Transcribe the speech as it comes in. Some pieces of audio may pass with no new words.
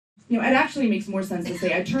It actually makes more sense to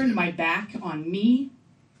say I turned my back on me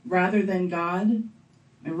rather than God.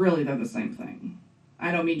 And really, they're the same thing.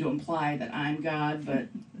 I don't mean to imply that I'm God, but...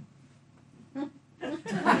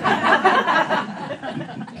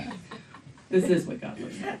 This is what God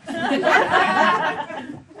looks like.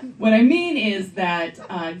 What I mean is that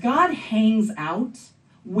God hangs out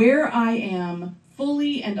where I am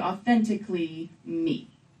fully and authentically me.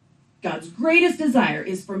 God's greatest desire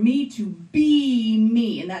is for me to be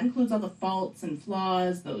me, and that includes all the faults and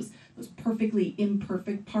flaws, those perfectly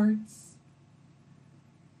imperfect parts.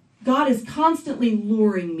 God is constantly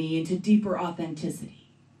luring me into deeper authenticity.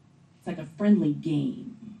 It's like a friendly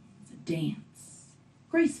game. It's a dance.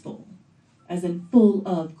 Graceful, as in full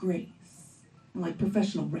of grace, and like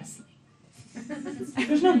professional wrestling.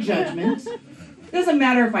 There's no judgment. It doesn't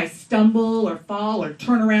matter if I stumble or fall or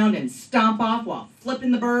turn around and stomp off while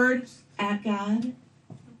flipping the bird at God.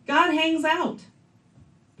 God hangs out,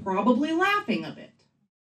 probably laughing a bit.